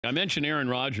I mentioned Aaron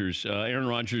Rodgers. Aaron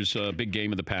Rodgers, big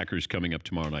game of the Packers coming up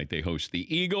tomorrow night. They host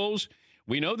the Eagles.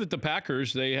 We know that the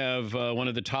Packers, they have one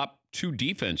of the top two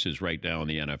defenses right now in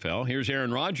the NFL. Here's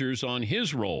Aaron Rodgers on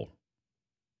his role.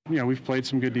 Yeah, we've played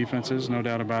some good defenses, no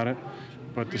doubt about it.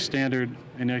 But the standard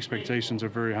and the expectations are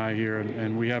very high here,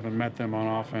 and we haven't met them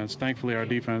on offense. Thankfully, our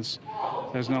defense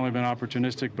has not only been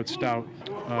opportunistic but stout.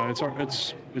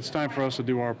 It's time for us to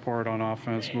do our part on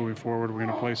offense moving forward. We're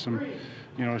going to play some,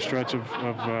 a stretch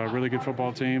of really good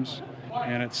football teams,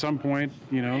 and at some point,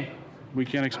 we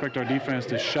can't expect our defense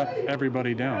to shut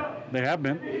everybody down. They have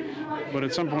been, but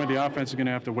at some point, the offense is going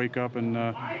to have to wake up and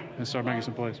start making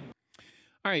some plays.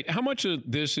 All right, how much of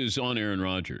this is on Aaron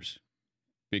Rodgers?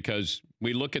 Because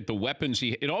we look at the weapons,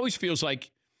 it always feels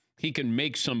like he can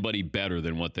make somebody better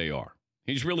than what they are.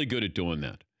 He's really good at doing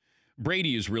that.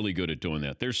 Brady is really good at doing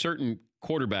that. There's certain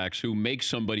quarterbacks who make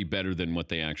somebody better than what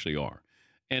they actually are.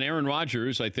 And Aaron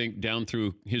Rodgers, I think, down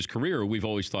through his career, we've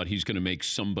always thought he's going to make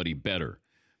somebody better.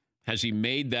 Has he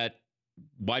made that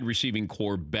wide receiving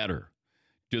core better?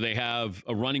 Do they have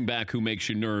a running back who makes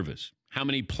you nervous? How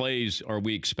many plays are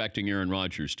we expecting Aaron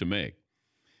Rodgers to make?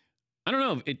 I don't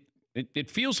know.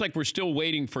 It feels like we're still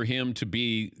waiting for him to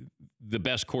be the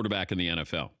best quarterback in the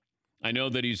NFL. I know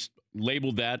that he's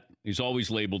labeled that. He's always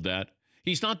labeled that.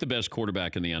 He's not the best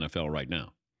quarterback in the NFL right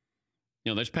now.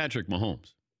 That's Patrick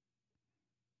Mahomes.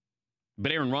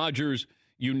 But Aaron Rodgers,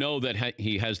 that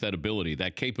he has that ability,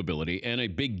 that capability, and a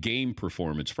big game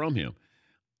performance from him.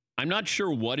 I'm not sure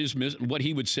what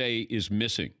he would say is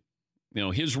missing.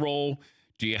 His role,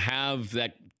 do you have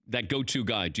that go-to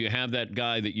guy? Do you have that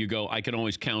guy that you go, I can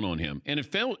always count on him? And it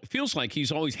feels like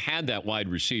he's always had that wide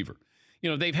receiver.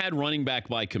 They've had running back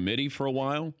by committee for a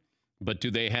while, but do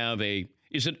they have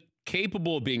is it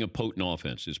capable of being a potent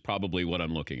offense is probably what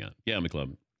I'm looking at. Yeah,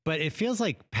 McLovin. But it feels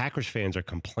like Packers fans are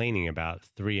complaining about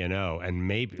 3-0 and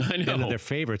maybe their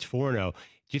favorites 4-0.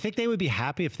 Do you think they would be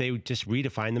happy if they would just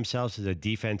redefine themselves as a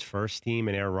defense-first team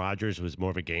and Aaron Rodgers was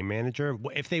more of a game manager?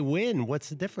 If they win, what's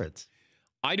the difference?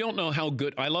 I don't know how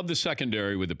good. I love the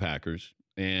secondary with the Packers,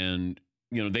 and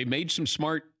they made some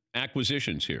smart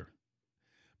acquisitions here.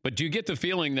 But do you get the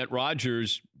feeling that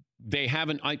Rodgers, they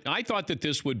haven't? I thought that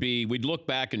this would be. We'd look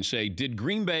back and say, did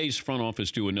Green Bay's front office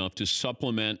do enough to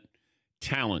supplement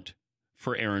talent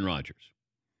for Aaron Rodgers?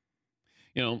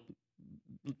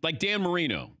 Like Dan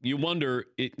Marino, you wonder,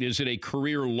 is it a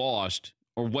career lost,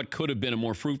 or what could have been a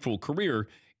more fruitful career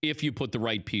if you put the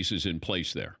right pieces in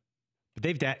place there? But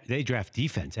they draft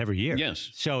defense every year. Yes.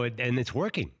 So, and it's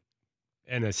working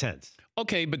in a sense.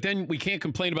 Okay, but then we can't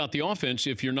complain about the offense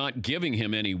if you're not giving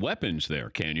him any weapons there,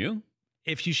 can you?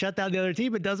 If you shut down the other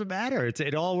team, it doesn't matter.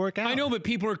 It all work out. I know, but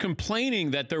people are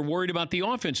complaining that they're worried about the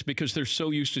offense because they're so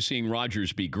used to seeing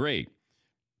Rodgers be great.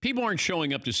 People aren't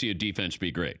showing up to see a defense be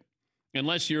great.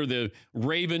 Unless you're the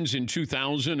Ravens in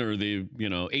 2000 or the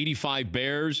 85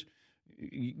 Bears.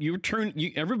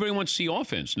 Everybody wants to see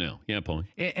offense now. Yeah, Paul.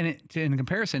 And in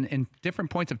comparison, in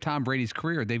different points of Tom Brady's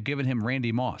career, they've given him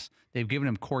Randy Moss. They've given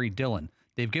him Corey Dillon.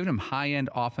 They've given him high-end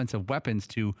offensive weapons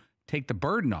to take the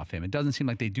burden off him. It doesn't seem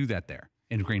like they do that there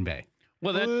in Green Bay.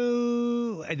 Well,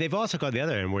 they've also gone the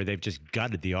other end where they've just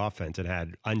gutted the offense and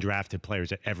had undrafted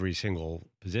players at every single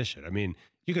position. I mean,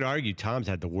 you could argue Tom's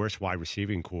had the worst wide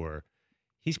receiving core.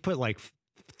 He's put like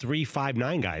 3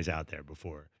 5'9" guys out there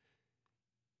before.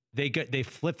 They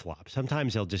flip-flop.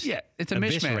 Sometimes they'll just it's a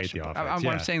eviscerate mishmash. the offense.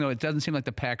 What I'm saying, though, it doesn't seem like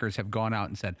the Packers have gone out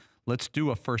and said, let's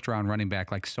do a first-round running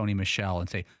back like Sony Michel and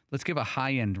say, let's give a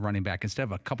high-end running back instead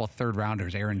of a couple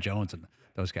third-rounders, Aaron Jones and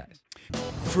those guys.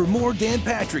 For more Dan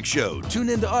Patrick Show, tune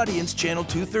into Audience Channel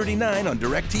 239 on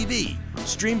DirecTV.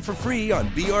 Stream for free on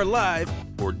BR Live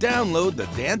or download the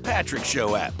Dan Patrick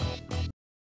Show app.